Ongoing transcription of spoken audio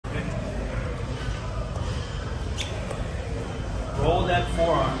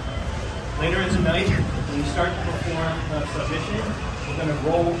forearm. Later in the night, when we start to perform submission, we're going to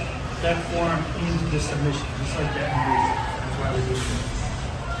roll that forearm into the submission, just like that in basic. That's why we're doing this.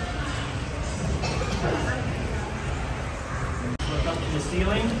 Look up to the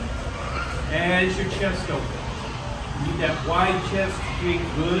ceiling as your chest opens. You need that wide chest to create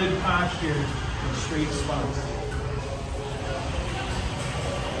good posture and straight spine.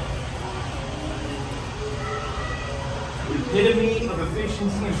 The epitome of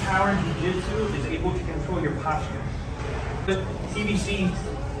efficiency and power in Jiu-Jitsu is able to control your posture. The PVC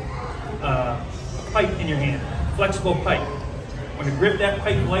pipe in your hand, flexible pipe. We're going to grip that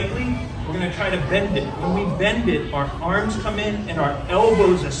pipe lightly. We're going to try to bend it. When we bend it, our arms come in and our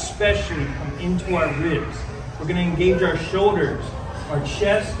elbows especially come into our ribs. We're going to engage our shoulders, our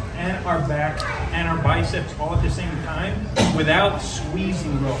chest, and our back, and our biceps all at the same time without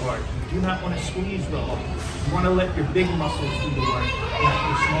squeezing real hard. You do not want to squeeze real hard. You want to let your big muscles do the work, not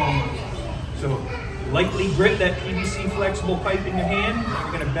your small muscles. So lightly grip that PVC flexible pipe in your hand.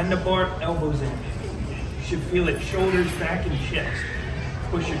 We're going to bend the bar, elbows in. You should feel it shoulders, back, and chest.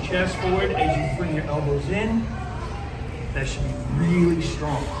 Push your chest forward as you bring your elbows in. That should be really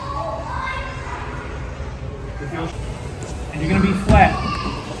strong. And you're going to be flat.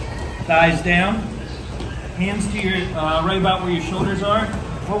 Thighs down. Hands to your, right about where your shoulders are.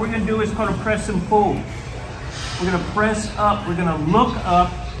 What we're going to do is called a press and pull. We're going to press up. We're going to look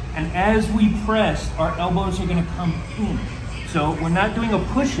up. And as we press, our elbows are going to come in. So we're not doing a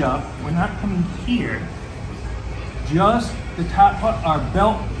push-up. We're not coming here. Just the top part, our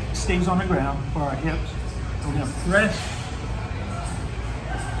belt stays on the ground for our hips. We're going to press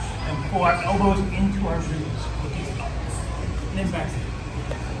and pull our elbows into our ribs. Looking up. And then back.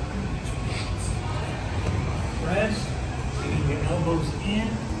 Press. Bringing your elbows in.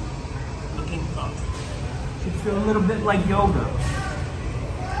 Looking up. Should feel a little bit like yoga.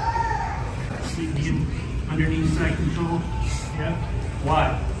 See the underneath side control. Yeah.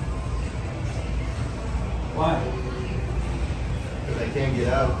 Why? Why? Because I can't get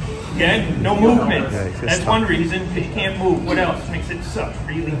out. Yeah, no movement. That's one reason, because you can't move. What else makes it suck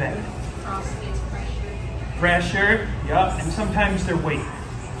really bad? Pressure, yeah, and sometimes they're weight.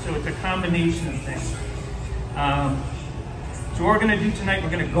 So it's a combination of things. So what we're going to do tonight, we're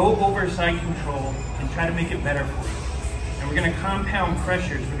going to go over side control and try to make it better for you. And we're going to compound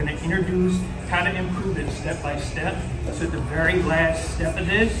pressures. We're going to introduce how to improve it step by step. So at the very last step of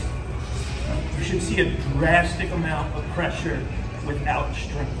this, you should see a drastic amount of pressure without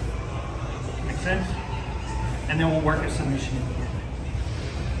strength. Make sense? And then we'll work a submission in here.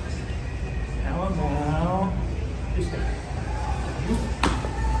 Now, just there.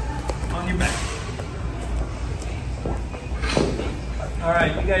 On your back. All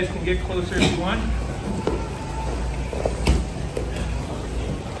right, you guys can get closer if you want.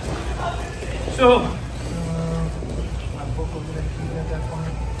 So, my book over there, can you get that for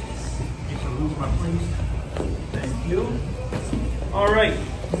me? You can lose my place. Thank you. All right,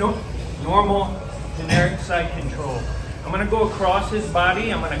 normal, generic side control. I'm gonna go across his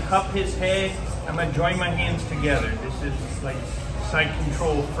body, I'm gonna cup his head, I'm gonna join my hands together. This is like side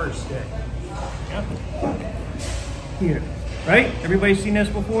control first day. Yeah. Here, right? Everybody seen this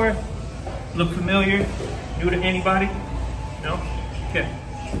before? Look familiar? New to anybody? No? Okay.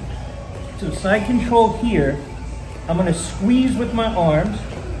 So side control here, I'm gonna squeeze with my arms,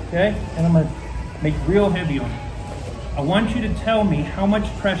 okay? And I'm gonna make real heavy on it. I want you to tell me how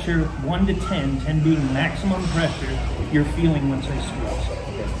much pressure, 1 to 10, 10 being maximum pressure, you're feeling once I squeeze.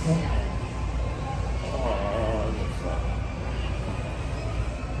 Okay.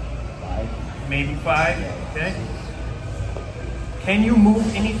 Maybe 5, okay? Can you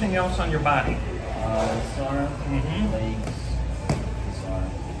move anything else on your body? This arm, legs, this arm.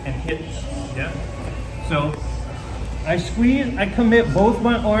 And hips, yeah? So, I squeeze, I commit both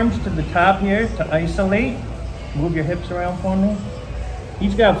my arms to the top here to isolate. Move your hips around for me.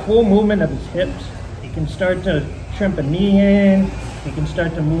 He's got full movement of his hips. He can start to trim a knee in. He can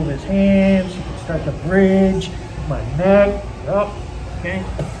start to move his hands. He can start to bridge my neck up. Okay,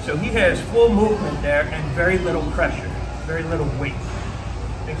 so he has full movement there and very little pressure, very little weight.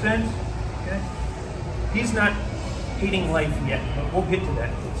 Make sense? Okay. He's not hating life yet, but we'll get to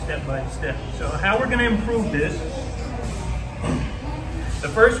that step by step. So how we're going to improve this? The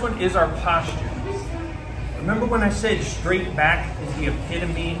first one is our posture. Remember when I said straight back is the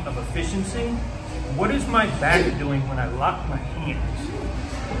epitome of efficiency? What is my back doing when I lock my hands?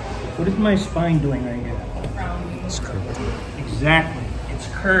 What is my spine doing right here? It's curved. Exactly. It's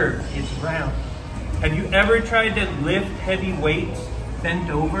curved. It's round. Have you ever tried to lift heavy weights,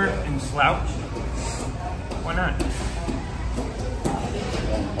 bent over, and slouch? Why not?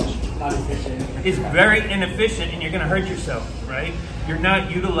 not efficient. It's very inefficient, and you're going to hurt yourself, right? You're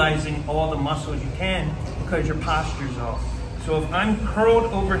not utilizing all the muscles you can because your posture's off. So if I'm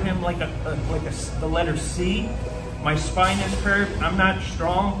curled over him like the letter C, my spine is curved, I'm not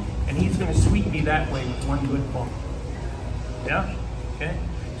strong, and he's going to sweep me that way with one good bump. Yeah? Okay?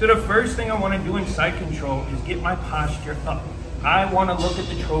 So the first thing I want to do in side control is get my posture up. I want to look at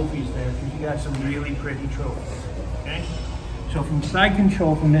the trophies there because you got some really pretty trophies. Okay? So from side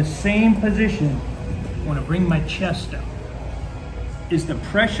control, from this same position, I want to bring my chest up. Is the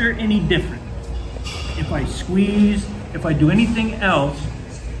pressure any different? If I squeeze, if I do anything else,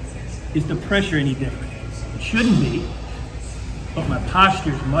 is the pressure any different? It shouldn't be, but my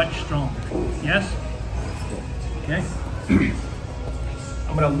posture is much stronger. Yes? Okay?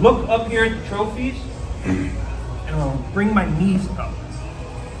 I'm going to look up here at the trophies, and I'm going to bring my knees up.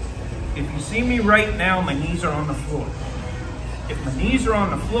 If you see me right now, my knees are on the floor. If my knees are on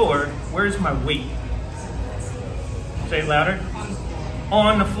the floor, where's my weight? Say it louder.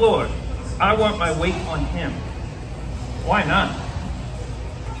 On the floor. I want my weight on him. Why not?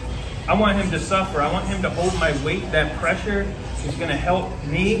 I want him to suffer. I want him to hold my weight. That pressure is going to help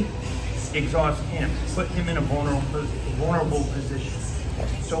me exhaust him, put him in a vulnerable position.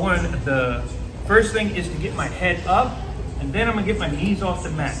 So the first thing is to get my head up, and then I'm going to get my knees off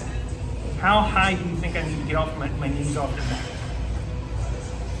the mat. How high do you think I need to get off my knees off the mat?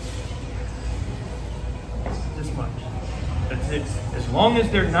 This much. That's it. As long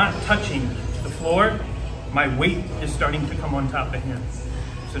as they're not touching the floor, my weight is starting to come on top of him.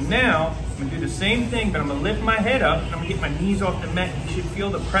 So now, I'm going to do the same thing, but I'm going to lift my head up, and I'm going to get my knees off the mat. You should feel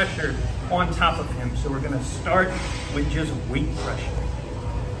the pressure on top of him. So we're going to start with just weight pressure.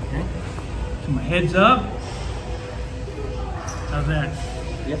 Okay? So my head's up. How's that?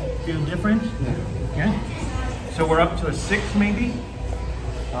 Yep. Feel a difference? Yeah. Okay. So we're up to a 6 maybe?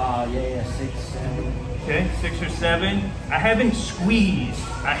 Yeah, 6, 7. Okay, 6 or 7. I haven't squeezed.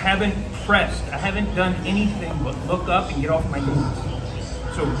 I haven't pressed. I haven't done anything but look up and get off my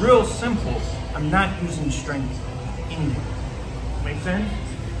knees. So real simple. I'm not using strength anyway. Make sense?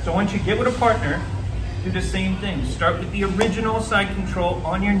 So once you get with a partner, do the same thing. Start with the original side control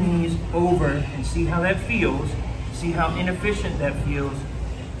on your knees over and see how that feels. See how inefficient that feels.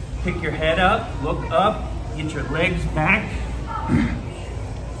 Pick your head up, look up, get your legs back,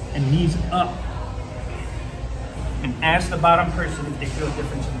 and knees up. And ask the bottom person if they feel a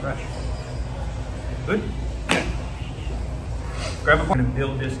difference in pressure. Good? Okay. Grab a partner and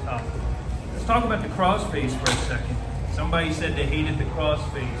build this up. Let's talk about the cross face for a second. Somebody said they hated the cross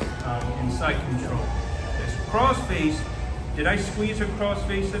face in side control. This cross face, did I squeeze her cross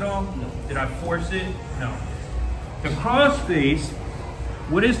face at all? No. Did I force it? No. The cross face,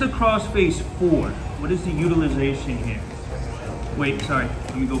 what is the cross face for? What is the utilization here? Wait, sorry,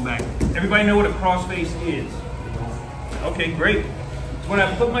 let me go back. Everybody know what a cross face is? Okay, great. So when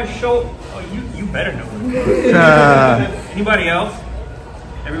I put my shoulder, oh, you better know it. Anybody else?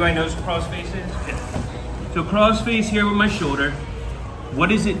 Everybody knows what cross face is? Yeah. So cross face here with my shoulder, what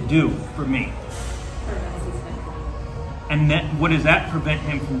does it do for me? And then what does that prevent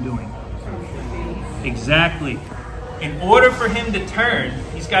him from doing? Exactly. In order for him to turn,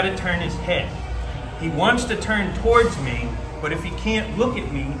 he's got to turn his head. He wants to turn towards me, but if he can't look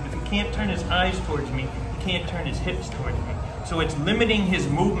at me, if he can't turn his eyes towards me, he can't turn his hips towards me. So it's limiting his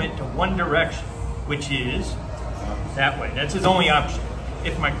movement to one direction, which is that way. That's his only option,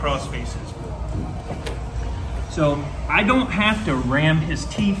 if my cross faces. So I don't have to ram his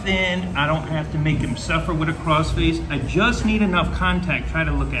teeth in. I don't have to make him suffer with a cross face. I just need enough contact. Try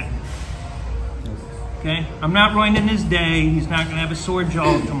to look at him. Okay? I'm not ruining his day. He's not going to have a sore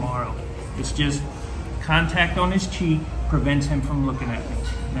jaw tomorrow. It's just contact on his cheek prevents him from looking at me.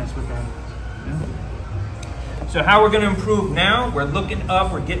 And that's what that is. Yeah? So how we're going to improve now, we're looking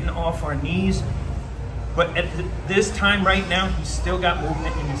up, we're getting off our knees. But at this time right now, he's still got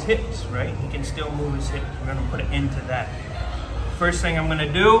movement in his hips, right? He can still move his hips. We're going to put an end to that. First thing I'm going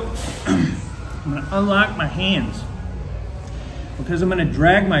to do, I'm going to unlock my hands. Because I'm going to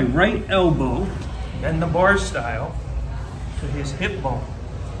drag my right elbow, bend the bar style, to his hip bone.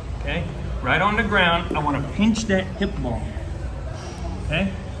 Okay? Right on the ground, I want to pinch that hip bone.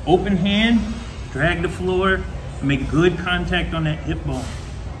 Okay? Open hand, drag the floor, make good contact on that hip bone.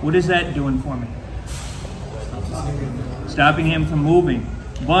 What is that doing for me? Stopping him from moving.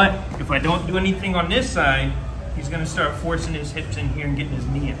 But if I don't do anything on this side, he's going to start forcing his hips in here and getting his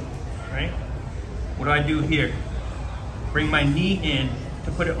knee in. Right? What do I do here? Bring my knee in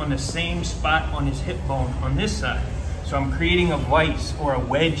to put it on the same spot on his hip bone on this side. So I'm creating a vice or a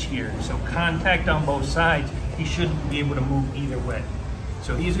wedge here. So contact on both sides. He shouldn't be able to move either way.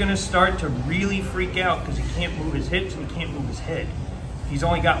 So he's gonna start to really freak out because he can't move his hips and he can't move his head. He's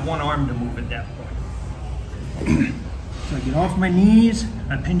only got one arm to move at that point. So I get off my knees,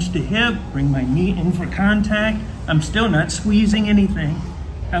 I pinch the hip, bring my knee in for contact. I'm still not squeezing anything.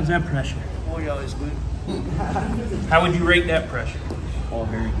 How's that pressure? Oh, yeah, it's good. How would you rate that pressure? Oh,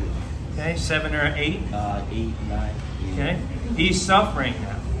 very good. Okay, 7 or 8? 8, 9. Okay, he's suffering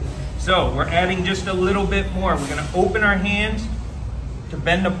now. So we're adding just a little bit more. We're gonna open our hands to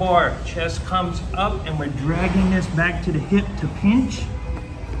bend the bar. Chest comes up and we're dragging this back to the hip to pinch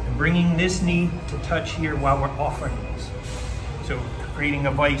and bringing this knee to touch here while we're off our knees. So creating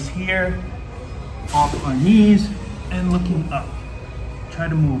a vice here, off our knees and looking up. Try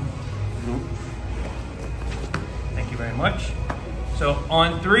to move. Thank you very much. So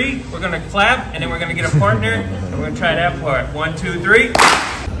on 3, we're gonna clap and then we're gonna get a partner and we're gonna try that part. 1, 2, 3.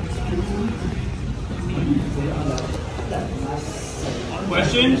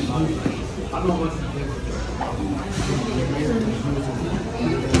 Questions?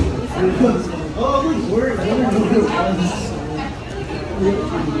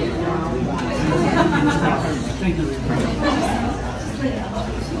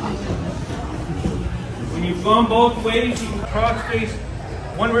 When you've gone both ways, you can cross face.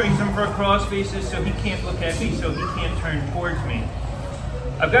 One reason for a cross face is so he can't look at me, so he can't turn towards me.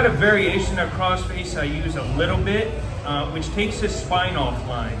 I've got a variation of cross face I use a little bit, which takes his spine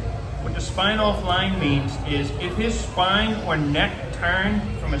offline. What the spine offline means is if his spine or neck turn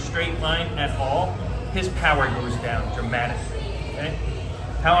from a straight line at all, his power goes down dramatically, okay?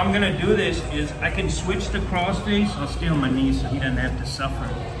 How I'm gonna do this is I can switch to cross face. I'll stay on my knees so he doesn't have to suffer.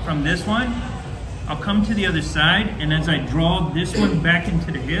 From this one, I'll come to the other side, and as I draw this one back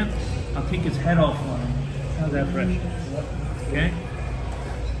into the hip, I'll take his head offline. How's that pressure? Okay?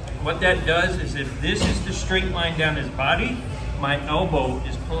 What that does is if this is the straight line down his body, my elbow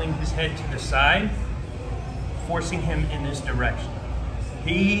is pulling his head to the side, forcing him in this direction.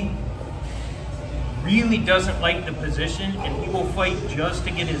 He really doesn't like the position and he will fight just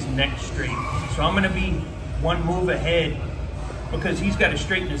to get his neck straight. So I'm gonna be one move ahead because he's gotta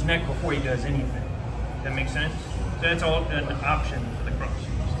straighten his neck before he does anything. That makes sense? So that's all an option for the cross.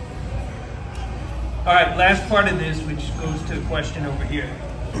 All right, last part of this, which goes to the question over here.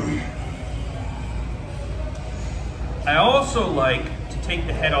 I also like to take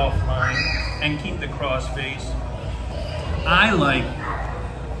the head offline and keep the cross face. I like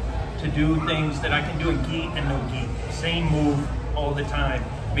to do things that I can do in gi and no gi. Same move all the time.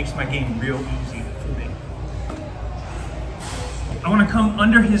 Makes my game real easy for me. I want to come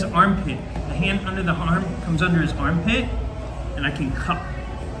under his armpit. The hand under the arm comes under his armpit and I can cup.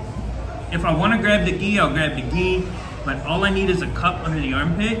 If I want to grab the gi, I'll grab the gi, but all I need is a cup under the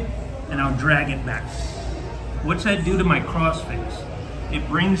armpit and I'll drag it back. What's that do to my cross face? It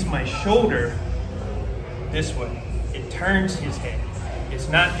brings my shoulder this way. It turns his head. It's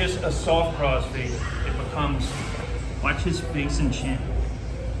not just a soft cross face. It becomes, watch his face and chin.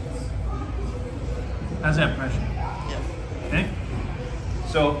 How's that pressure? Yeah. Okay?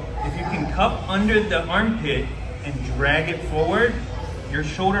 So if you can cup under the armpit and drag it forward, your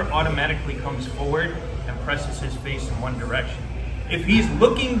shoulder automatically comes forward and presses his face in one direction. If he's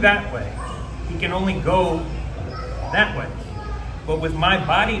looking that way, he can only go that way. But with my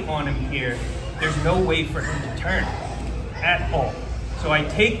body on him here, there's no way for him to turn at all. So I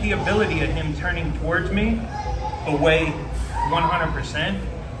take the ability of him turning towards me away 100%,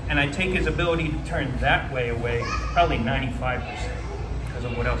 and I take his ability to turn that way away probably 95% because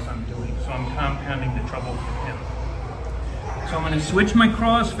of what else I'm doing. So I'm compounding the trouble for him. So I'm gonna switch my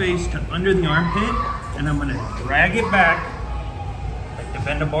cross face to under the armpit, and I'm gonna drag it back, like the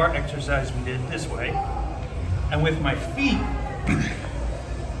bend a bar exercise we did this way. And with my feet,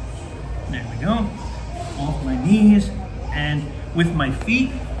 there we go, off my knees, and with my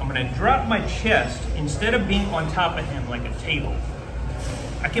feet, I'm gonna drop my chest instead of being on top of him like a table.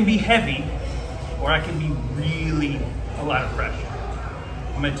 I can be heavy, or I can be really a lot of pressure.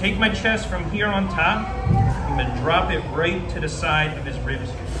 I'm gonna take my chest from here on top, I'm gonna drop it right to the side of his ribs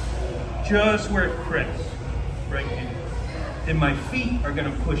here, just where it crests, right here. Then my feet are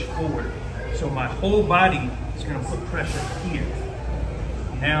gonna push forward, so my whole body is gonna put pressure here.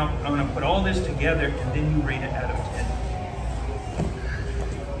 Now, I'm gonna put all this together and then you rate it out of 10.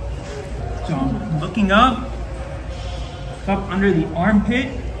 So I'm looking up under the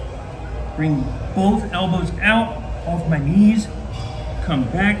armpit, bring both elbows out, off my knees, come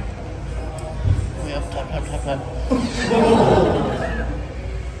back.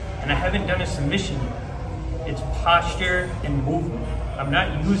 And I haven't done a submission yet. It's posture and movement. I'm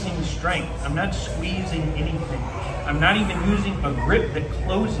not using strength. I'm not squeezing anything. I'm not even using a grip that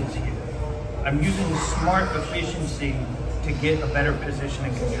closes here. I'm using smart efficiency to get a better position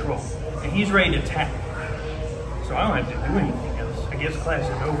and control. And he's ready to tap. So I don't have to do anything else. I guess class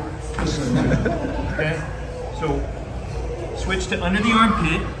is over. Okay? So switch to under the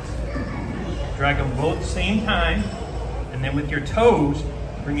armpit. Drag them both same time. And then with your toes,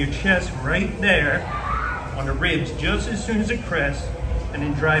 bring your chest right there on the ribs just as soon as it crests, and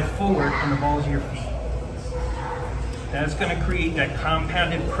then drive forward on the balls of your feet. That's going to create that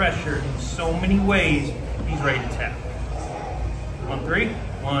compounded pressure in so many ways. He's ready to tap. 1, 3.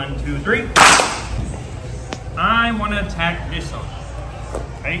 1, 2, 3. I want to attack this arm.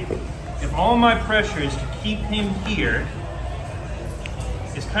 Right? If all my pressure is to keep him here,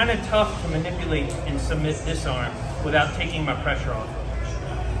 it's kind of tough to manipulate and submit this arm without taking my pressure off.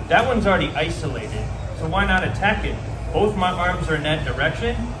 That one's already isolated, so why not attack it? Both my arms are in that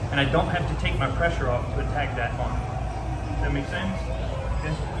direction, and I don't have to take my pressure off to attack that arm. Does that make sense?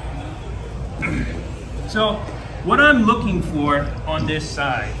 Okay. So, what I'm looking for on this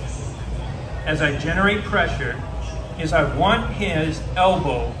side, as I generate pressure, is I want his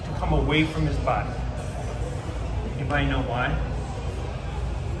elbow to come away from his body. Anybody know why?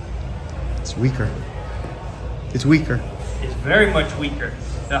 It's weaker. It's weaker. It's very much weaker.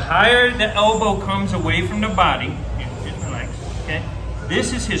 The higher the elbow comes away from the body, just relax, okay?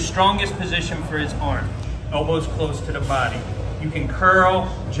 This is his strongest position for his arm. Elbow's close to the body. You can curl,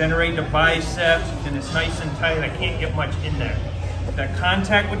 generate the biceps, and it's nice and tight. I can't get much in there. That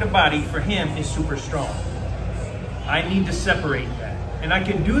contact with the body for him is super strong. I need to separate that. And I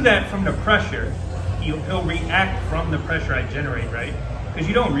can do that from the pressure. He'll react from the pressure I generate, right? Because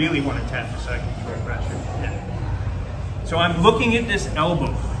you don't really want to tap the side control pressure. Yeah. So I'm looking at this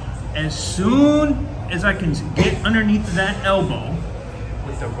elbow. As soon as I can get underneath that elbow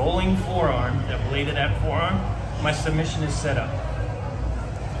with the rolling forearm, the blade of that forearm, my submission is set up.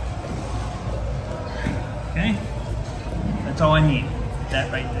 Okay? That's all I need.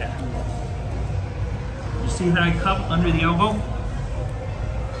 That right there. You see how I cup under the elbow?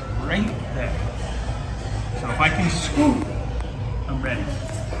 Right there. So if I can scoop, I'm ready.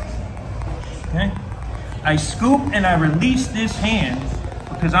 Okay? I scoop and I release this hand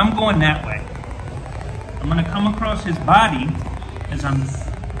because I'm going that way. I'm going to come across his body as I'm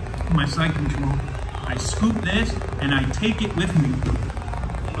in my side control. I scoop this and I take it with me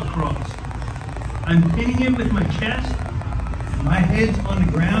across. I'm pinning him with my chest. My head's on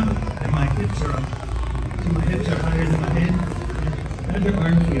the ground and my hips are up. See, my hips are higher than my head. How's your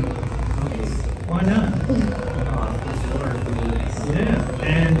arm feel? Why not? Yeah,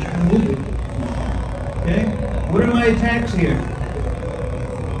 and try to move it. Okay? What are my attacks here?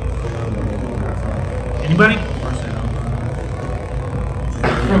 Anybody?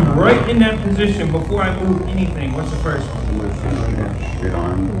 From right in that position, before I move anything, what's the first one?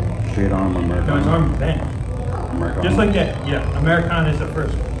 Straight arm, Americana. No, his arm bent. Americana. Just like that, yeah. Americana is the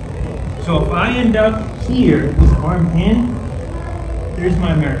first one. So if I end up here with arm pinned, there's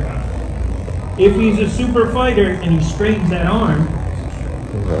my Americana. If he's a super fighter and he straightens that arm,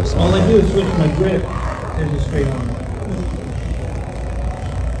 all I do is switch my grip. There's a straight arm.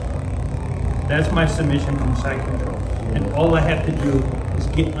 That's my submission from side control. And all I have to do is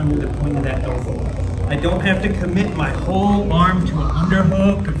get under the point of that elbow. I don't have to commit my whole arm to an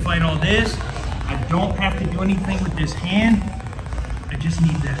underhook and fight all this. I don't have to do anything with this hand. I just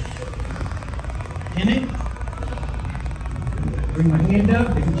need that. Pin it. Bring my hand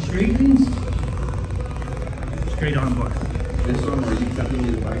up. If it straightens, straight arm bar. This one, were you tucking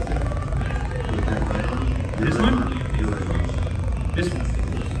his bicep? This one? This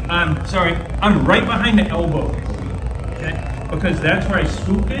one. Sorry, I'm right behind the elbow. Okay? Because that's where I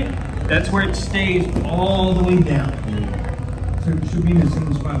scoop it. That's where it stays all the way down. So it should be in the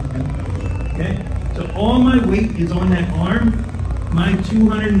same spot. Okay? So all my weight is on that arm. My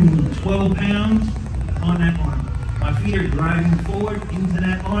 212 pounds on that arm. My feet are driving forward into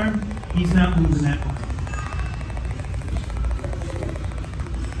that arm. He's not moving that arm.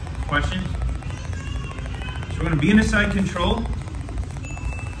 Questions? So we're going to be in a side control.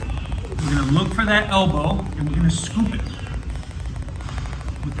 We're going to look for that elbow and we're going to scoop it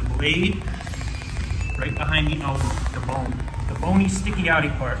with the blade right behind the elbow, the bone. The bony, sticky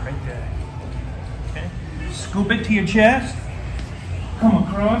outy part right there. Okay? Scoop it to your chest. Come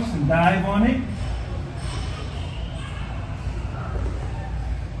across and dive on it.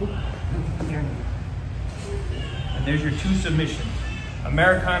 And there's your two submissions.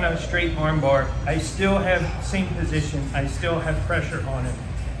 Americana, straight armbar. I still have same position. I still have pressure on him.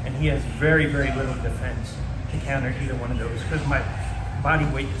 And he has very, very little defense to counter either one of those because my body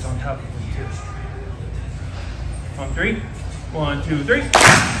weight is on top of it too. On 3. 1, 2, 3.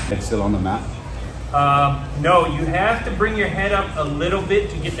 It's still on the mat. No, you have to bring your head up a little bit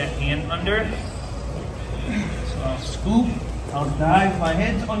to get that hand under. So I'll scoop, I'll dive, my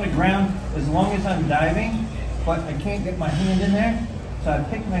head's on the ground as long as I'm diving, but I can't get my hand in there. So I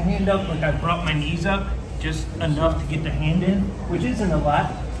pick my hand up like I brought my knees up, just enough to get the hand in, which isn't a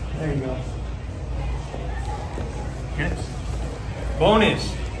lot. There you go. Okay.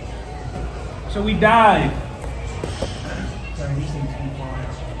 Bonus. So we dive. Sorry, these things keep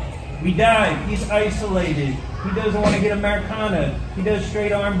falling. We dive. He's isolated. He doesn't want to get Americana. He does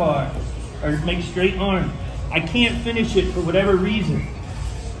straight arm bar or make straight arm. I can't finish it for whatever reason.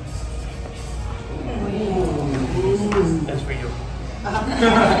 That's for you.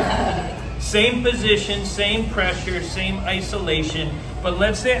 Same position, same pressure, same isolation. But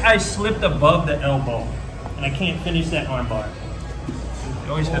let's say I slipped above the elbow and I can't finish that arm bar.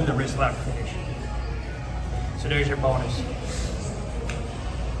 You always have the wrist lock finish. So there's your bonus.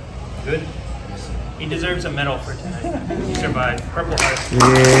 Good? He deserves a medal for tonight. He survived. Purple heart.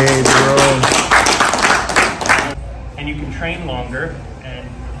 Yeah, bro. And you can train longer and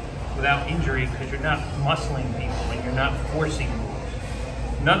without injury because you're not muscling people and you're not forcing moves.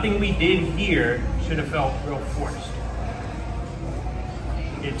 Nothing we did here should have felt real forced.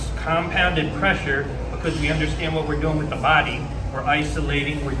 It's compounded pressure because we understand what we're doing with the body. We're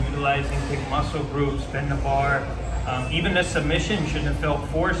isolating, we're utilizing big muscle groups, bend the bar. Even the submission shouldn't have felt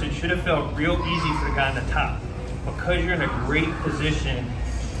forced. It should have felt real easy for the guy on the top. Because you're in a great position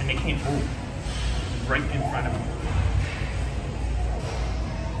and they can't move. It's right in front of you.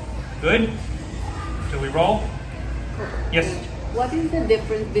 Good? So we roll? Yes? What is the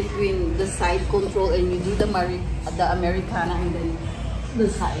difference between the side control and you do the Americana and then the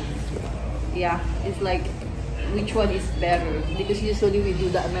side? Yeah, it's like, which one is better? Because usually we do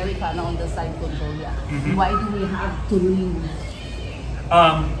the Americana on the side control, yeah. Mm-hmm. Why do we have to lose?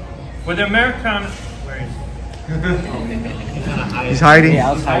 With the Americana, where is He's hiding. Yeah,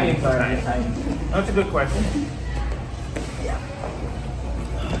 I was hiding. Sorry, That's a good question.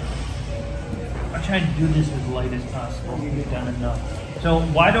 I try to do this as light as possible. You've done enough. So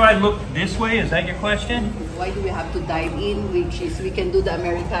why do I look this way? Is that your question? Why do we have to dive in, which is we can do the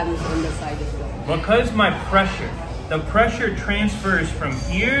Americanas on the side as well? Because the pressure transfers from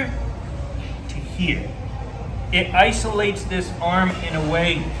here to here. It isolates this arm in a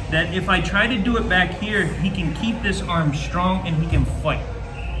way that if I try to do it back here, he can keep this arm strong and he can fight.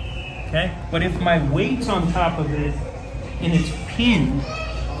 Okay? But if my weight's on top of it and it's pinned,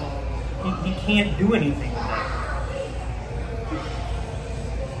 he can't do anything with that.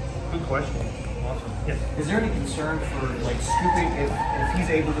 Good question. Awesome. Yes. Is there any concern for like scooping if he's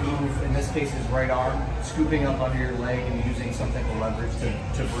able to move, in this case his right arm, scooping up under your leg and using some type of leverage to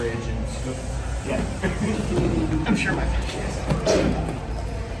bridge and scoop? Yeah. I'm sure my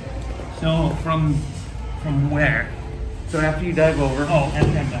So from where? So after you dive over, Oh,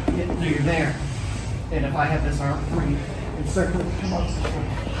 after I'm done. so you're there, and if I have this arm free and circle, come up.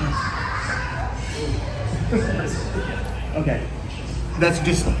 Okay. That's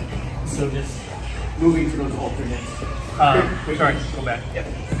just moving for those alternates. Sorry, go back. Yep.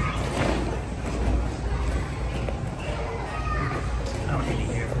 I don't need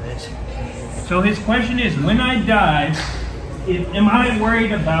to hear for this. So his question is, when I dive, am I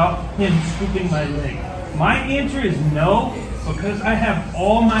worried about him scooping my leg? My answer is no, because I have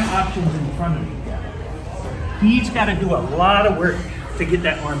all my options in front of me. He's got to do a lot of work to get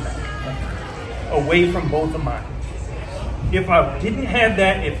that arm back, away from both of mine. If I didn't have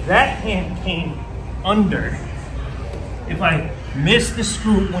that, if that hand came under, if I missed the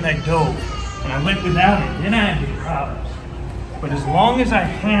scoop when I dove and I went without it, then I had big problems. But as long as I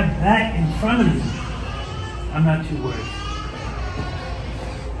have that in front of me, I'm not too worried.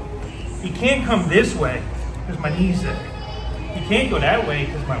 He can't come this way because my knee's there. He can't go that way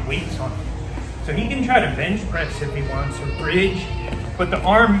because my weight's on him. So he can try to bench press if he wants or bridge, but the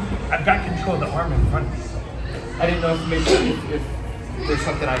arm, I've got control of the arm in front of me. I didn't know if maybe if there's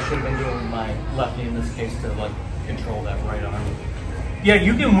something I should have been doing with my lefty in this case to like control that right arm. Yeah,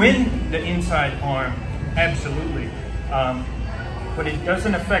 you can win the inside arm, absolutely. But it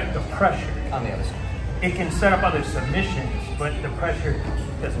doesn't affect the pressure. On the other side. It can set up other submissions, but the pressure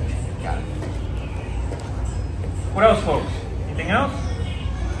doesn't change. Got it. What else, folks? Anything else?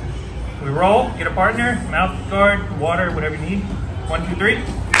 We roll, get a partner, mouth guard, water, whatever you need. 1, 2, 3.